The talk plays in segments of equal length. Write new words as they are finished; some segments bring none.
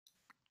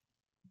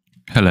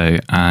Hello,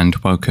 and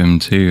welcome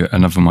to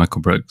another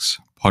Michael Brooks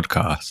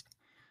podcast.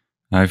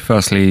 I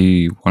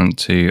firstly want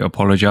to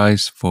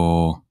apologize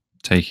for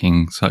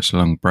taking such a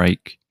long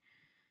break.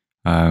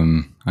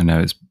 I know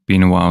it's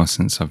been a while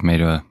since I've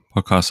made a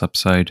podcast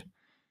episode,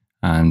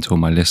 and to all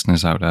my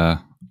listeners out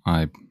there,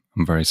 I'm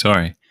very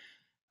sorry.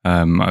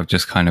 I've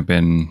just kind of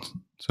been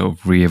sort of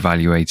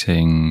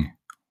reevaluating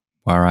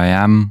where I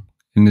am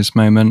in this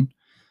moment.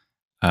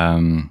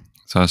 So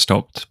I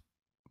stopped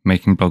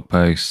making blog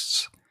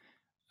posts,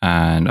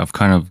 and I've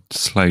kind of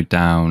slowed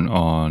down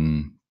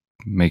on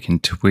making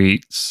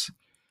tweets.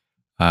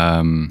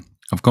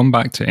 I've gone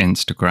back to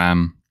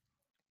Instagram,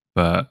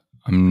 but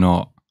I'm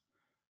not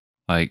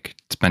like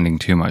spending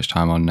too much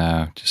time on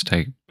there. Just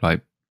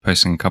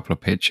posting a couple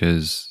of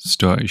pictures,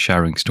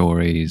 sharing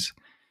stories,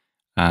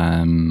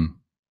 and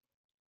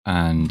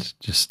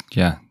just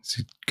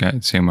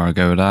seeing where I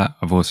go with that.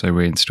 I've also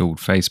reinstalled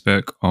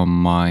Facebook on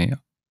my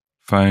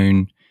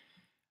phone.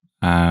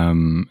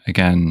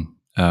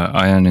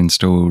 I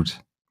uninstalled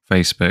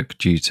Facebook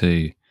due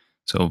to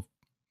sort of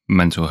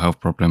mental health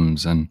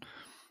problems and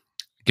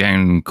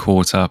getting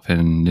caught up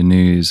in the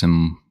news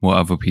and what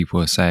other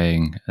people are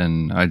saying.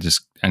 And I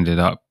just ended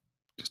up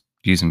just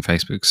using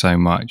Facebook so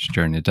much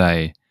during the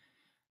day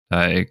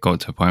that it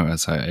got to a point where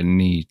it's like, I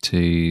need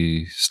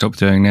to stop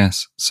doing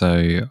this.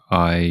 So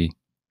I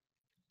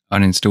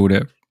uninstalled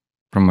it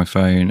from my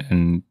phone,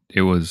 and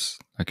it was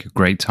like a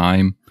great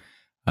time.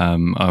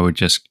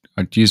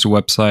 I'd use the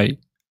website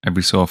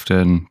every so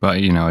often, but I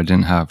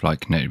didn't have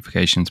like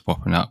notifications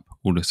popping up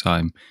all the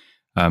time.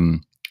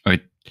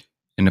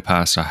 In the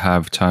past, I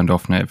have turned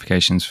off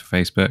notifications for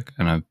Facebook,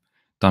 and I've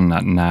done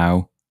that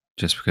now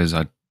just because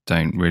I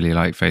don't really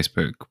like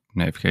Facebook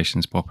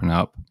notifications popping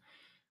up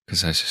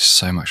because there's just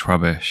so much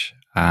rubbish,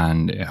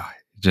 and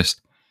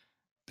just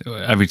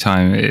every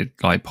time it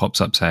like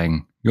pops up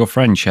saying your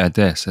friend shared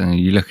this, and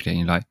you look at it and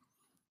you're like,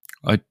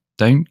 I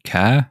don't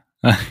care.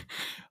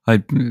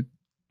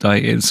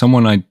 It's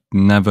someone I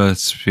never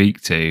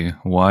speak to.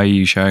 Why are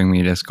you showing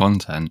me this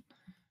content?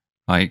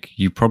 Like,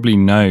 you probably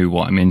know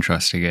what I'm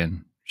interested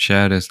in.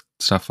 Share the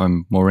stuff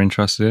I'm more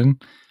interested in.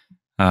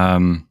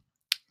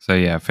 So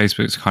yeah,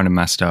 Facebook's kind of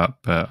messed up,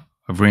 but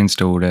I've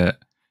reinstalled it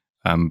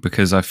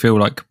because I feel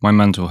like my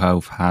mental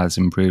health has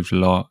improved a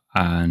lot,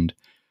 and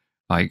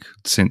like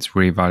since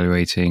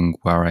reevaluating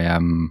where I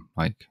am,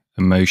 like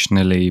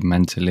emotionally,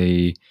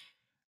 mentally,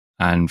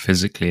 and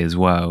physically as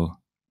well,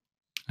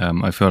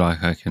 I feel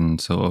like I can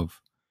sort of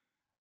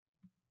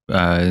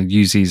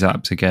use these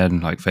apps again,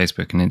 like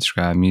Facebook and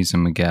Instagram, use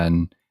them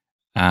again,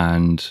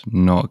 and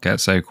not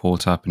get so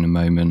caught up in the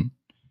moment.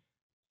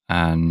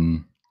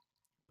 And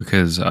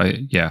because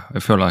I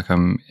feel like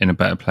I'm in a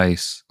better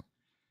place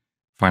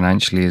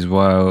financially as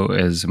well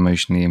as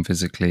emotionally and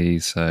physically.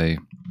 So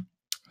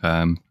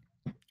I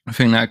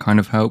think that kind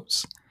of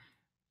helps.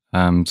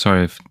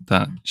 Sorry if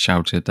that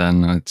shouted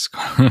then. It's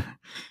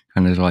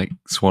kind of like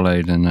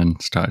swallowed and then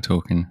started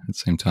talking at the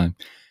same time.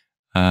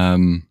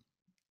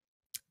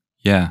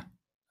 Yeah,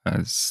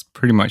 that's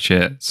pretty much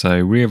it.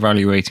 So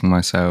reevaluating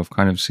myself,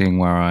 kind of seeing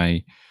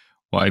what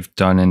I've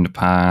done in the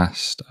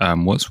past,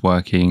 what's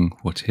working,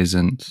 what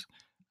isn't,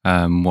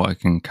 what I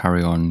can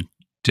carry on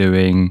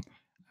doing,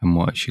 and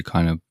what I should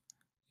kind of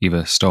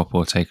either stop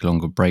or take a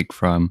longer break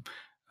from.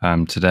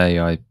 Today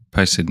I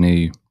posted a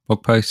new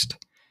blog post,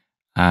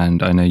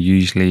 and I know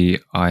usually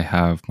I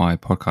have my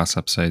podcast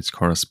episodes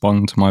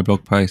correspond to my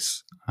blog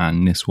posts,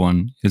 and this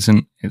one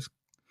isn't. It's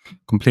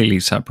completely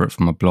separate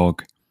from a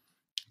blog.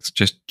 It's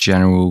just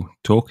general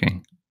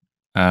talking.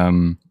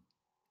 And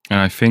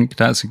I think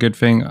that's a good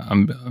thing.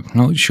 I'm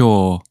not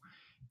sure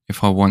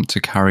if I want to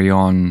carry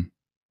on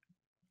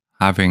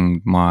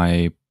having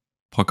my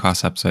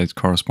podcast episodes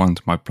correspond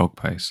to my blog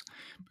posts,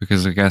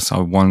 because I guess I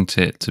want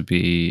it to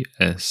be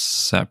a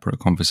separate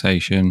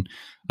conversation.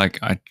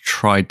 Like, I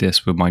tried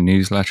this with my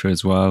newsletter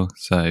as well.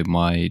 So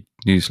my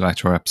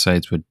newsletter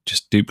episodes were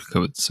just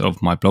duplicates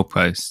of my blog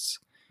posts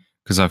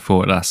because I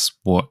thought that's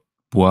what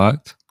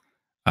worked.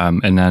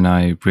 And then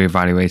I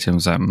reevaluated and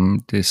was like,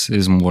 this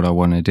isn't what I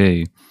want to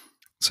do.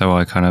 So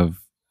I kind of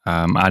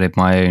added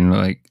my own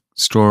like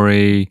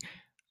story,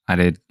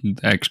 added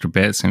extra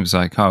bits, and it was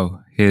like, oh,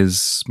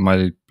 here's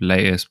my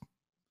latest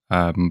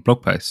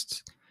blog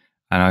posts.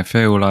 And I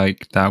feel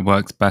like that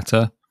works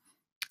better.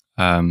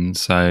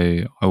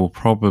 So I will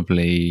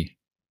probably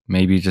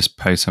maybe just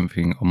post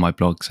something on my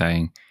blog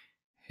saying,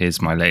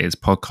 here's my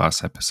latest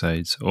podcast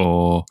episodes,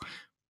 or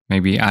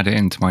maybe add it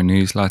into my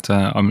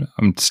newsletter. I'm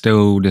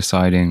still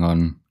deciding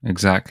on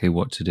exactly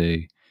what to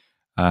do.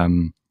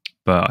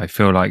 But I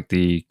feel like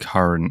the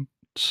current,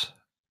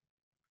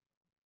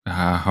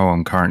 how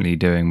I'm currently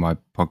doing my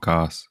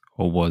podcast,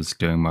 or was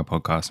doing my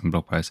podcast and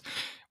blog posts,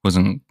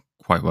 wasn't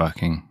quite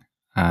working.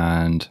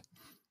 And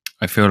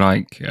I feel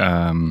like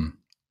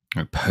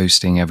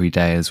posting every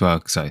day as well,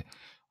 because I'd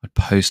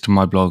post on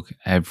my blog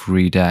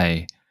every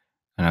day,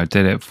 and I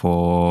did it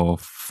for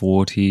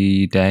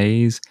 40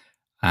 days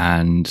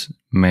and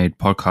made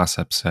podcast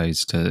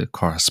episodes to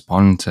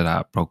correspond to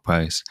that blog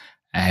post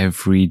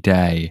every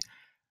day,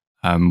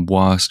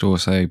 whilst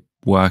also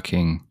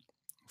working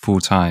full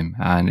time,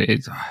 and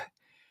it's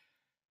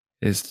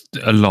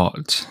a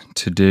lot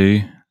to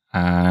do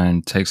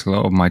and takes a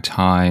lot of my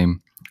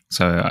time.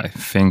 So I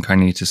think I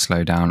need to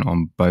slow down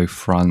on both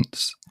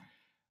fronts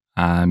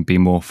and be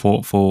more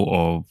thoughtful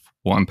of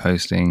what I'm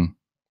posting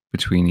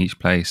between each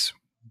place,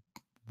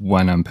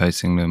 when I'm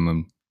posting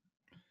them,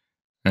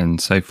 and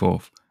so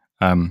forth.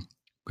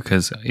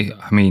 Because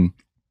I mean,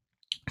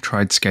 I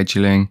tried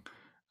scheduling.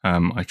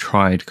 I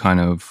tried kind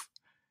of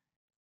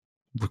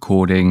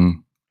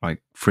recording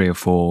like 3 or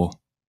 4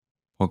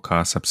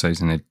 podcast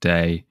episodes in a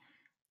day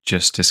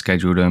just to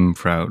schedule them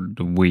throughout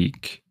the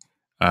week.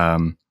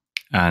 And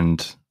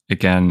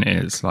again,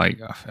 it's like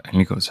I've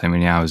only got so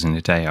many hours in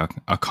a day.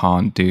 I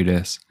can't do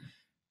this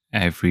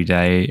every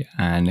day,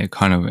 and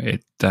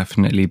it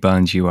definitely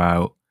burns you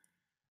out.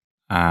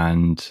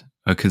 And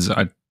because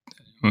I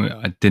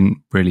didn't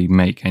really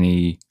make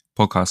any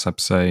podcast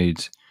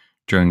episodes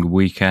during the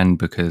weekend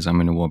because I'm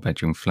in a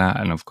 1-bedroom flat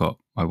and I've got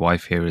my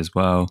wife here as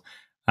well.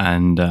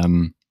 And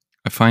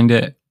I find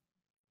it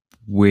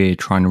weird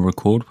trying to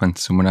record when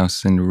someone else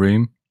is in the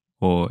room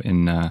or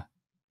in the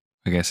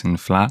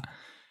flat.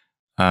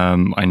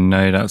 I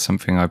know that's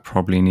something I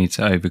probably need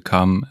to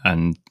overcome,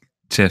 and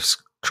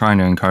Tiff's trying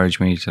to encourage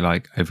me to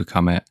like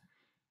overcome it.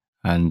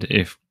 And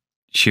if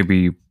she'll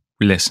be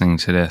listening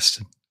to this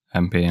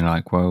and being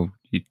like, well,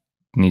 you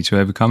need to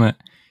overcome it.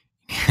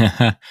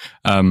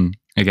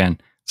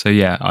 Again, so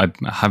yeah, I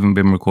haven't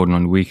been recording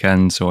on the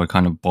weekends, so I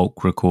kind of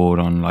bulk record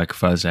on like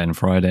Thursday and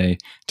Friday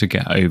to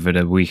get over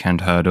the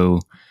weekend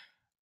hurdle,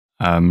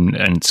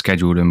 and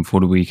schedule them for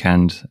the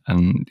weekend.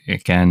 And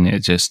again,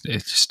 it just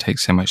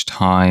takes so much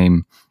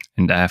time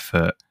and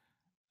effort,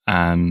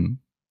 on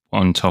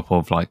top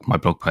of like my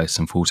blog posts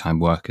and full-time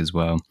work as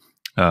well.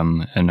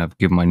 And I've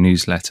given my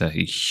newsletter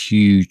a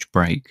huge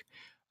break,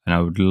 and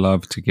I would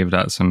love to give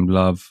that some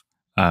love,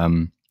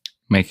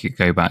 make it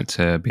go back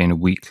to being a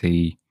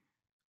weekly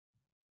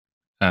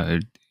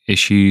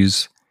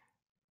issues.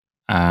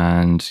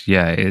 And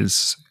yeah,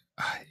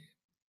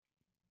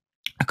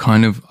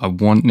 I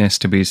want this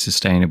to be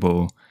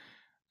sustainable,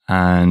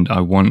 and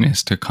I want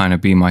this to kind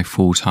of be my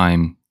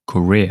full-time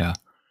career,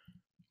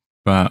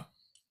 but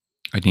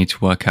I need to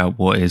work out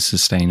what is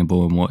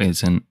sustainable and what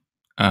isn't,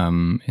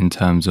 in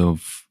terms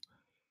of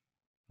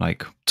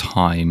like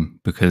time,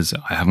 because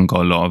I haven't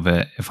got a lot of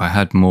it. If I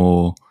had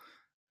more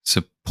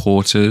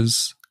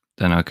supporters,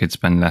 then I could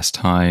spend less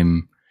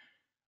time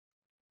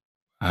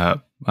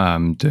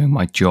doing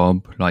my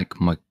job, like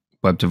my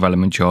web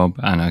development job,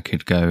 and I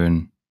could go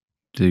and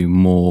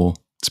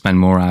spend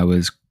more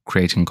hours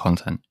creating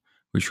content,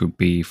 which would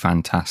be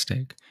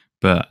fantastic.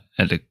 But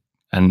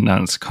and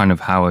that's kind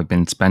of how I've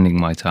been spending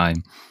my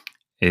time,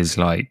 is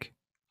like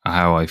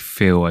how I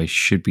feel I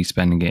should be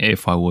spending it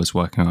if I was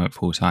working on it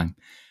full time.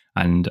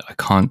 And I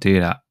can't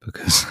do that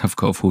because I've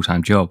got a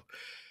full-time job.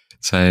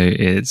 So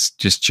it's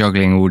just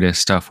juggling all this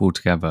stuff all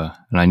together,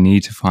 and I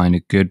need to find a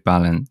good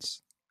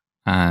balance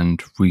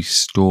and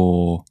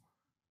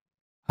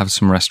have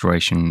some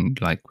restoration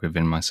like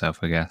within myself,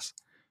 I guess.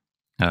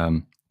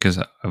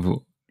 Because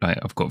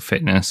I've got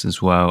fitness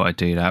as well. I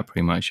do that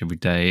pretty much every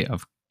day.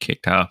 I've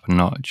kicked that up a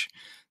notch,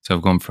 so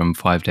I've gone from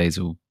 5 days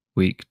a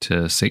week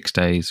to 6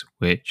 days,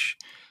 which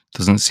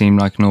doesn't seem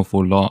like an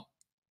awful lot,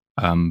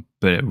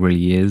 but it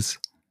really is.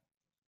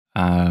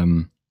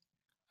 And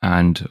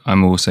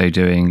I'm also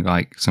doing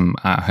like some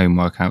at-home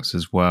workouts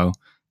as well.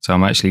 So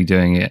I'm actually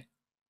doing it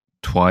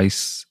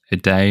twice a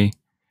day.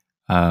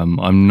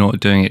 I'm not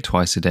doing it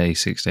twice a day,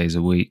 6 days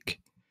a week.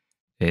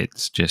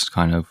 It's just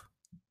kind of,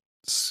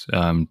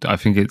 I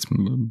think it's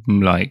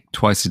like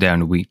twice a day on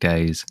the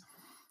weekdays.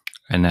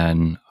 And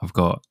then I've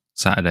got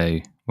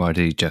Saturday where I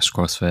do just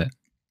CrossFit.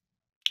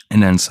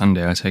 And then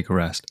Sunday I take a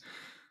rest.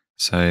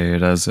 So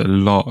there's a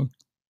lot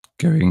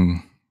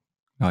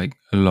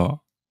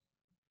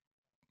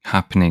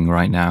happening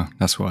right now.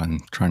 That's what I'm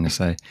trying to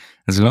say.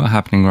 There's a lot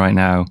happening right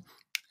now.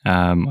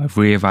 I've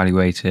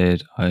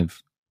reevaluated,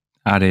 I've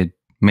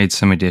made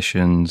some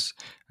additions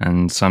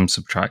and some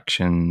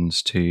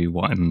subtractions to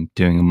what I'm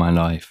doing in my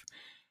life.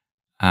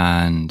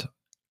 And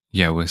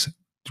yeah,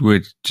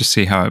 we'll just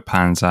see how it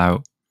pans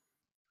out.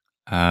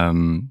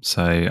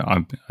 So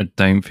I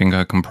don't think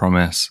I can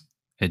promise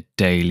a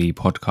daily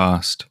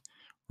podcast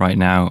right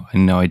now. I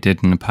know I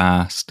did in the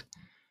past,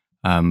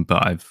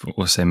 but I've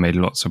also made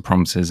lots of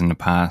promises in the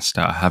past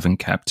that I haven't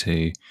kept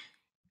to,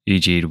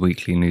 e.g. the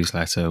weekly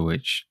newsletter,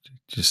 which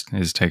just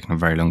is taking a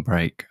very long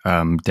break.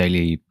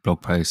 Daily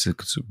blog posts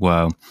as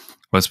well.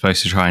 I was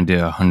supposed to try and do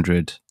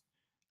 100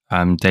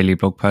 daily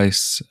blog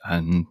posts,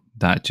 and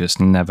that just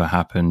never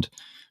happened.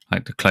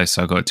 Like the closest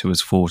I got to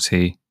was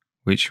 40,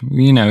 which,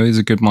 is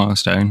a good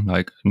milestone.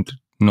 Like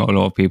not a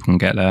lot of people can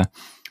get there.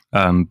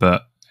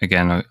 But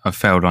again, I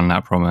failed on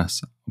that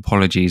promise.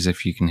 Apologies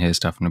if you can hear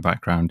stuff in the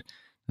background.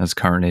 There's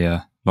currently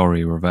a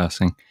lorry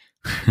reversing.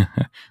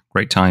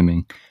 Great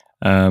timing.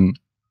 So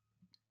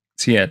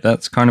yeah,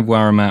 that's kind of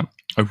where I'm at.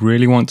 I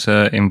really want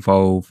to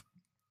involve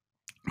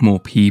more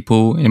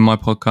people in my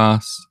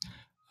podcast.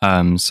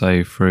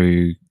 So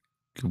through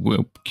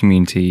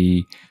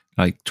community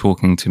like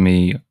talking to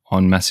me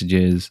on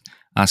messages,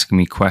 asking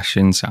me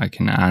questions I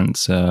can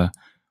answer,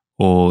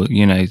 or,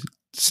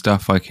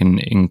 stuff I can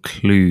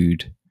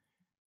include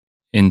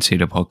into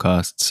the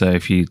podcast. So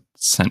if you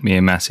sent me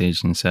a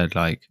message and said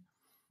like,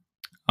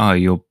 "Oh,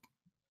 your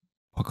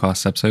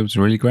podcast episode was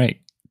really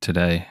great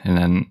today," and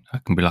then I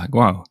can be like,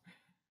 "Wow,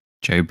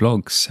 Joe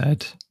Bloggs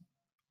said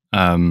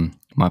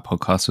my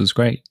podcast was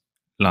great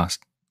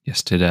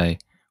yesterday,"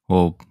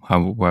 or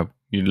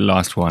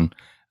last one,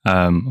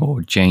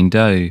 or Jane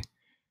Doe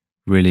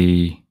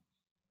really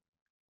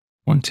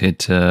wanted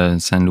to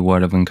send a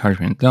word of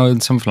encouragement,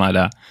 something like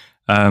that.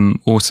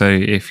 Also,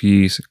 if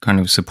you kind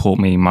of support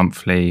me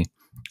monthly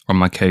on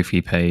my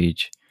Ko-fi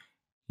page,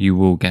 you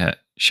will get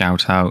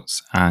shout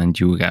outs and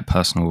you will get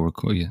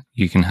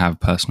you can have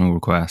personal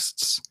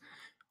requests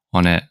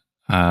on it,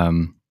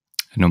 and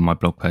on my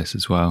blog post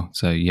as well.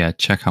 So yeah,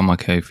 check out my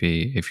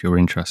Ko-fi if you're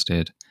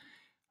interested.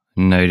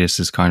 I know this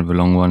is kind of a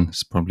long one.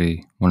 It's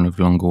probably one of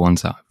the longer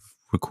ones that I've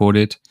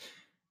recorded.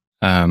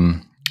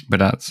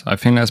 But I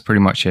think that's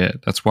pretty much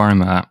it. That's where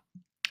I'm at.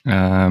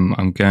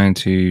 I'm going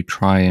to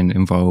try and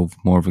involve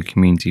more of a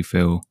community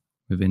feel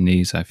within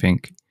these, I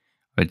think.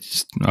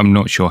 I'm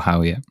not sure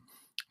how yet.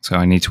 So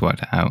I need to work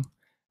that out.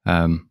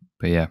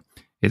 But yeah,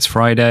 it's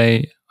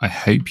Friday. I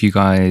hope you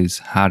guys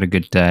had a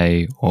good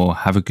day or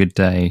have a good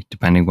day,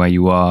 depending where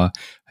you are.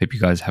 Hope you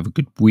guys have a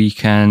good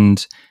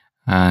weekend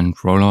and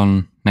roll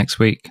on next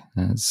week.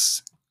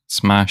 Let's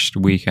smash the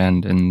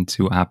weekend and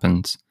see what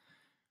happens.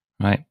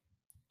 Right.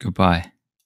 Goodbye.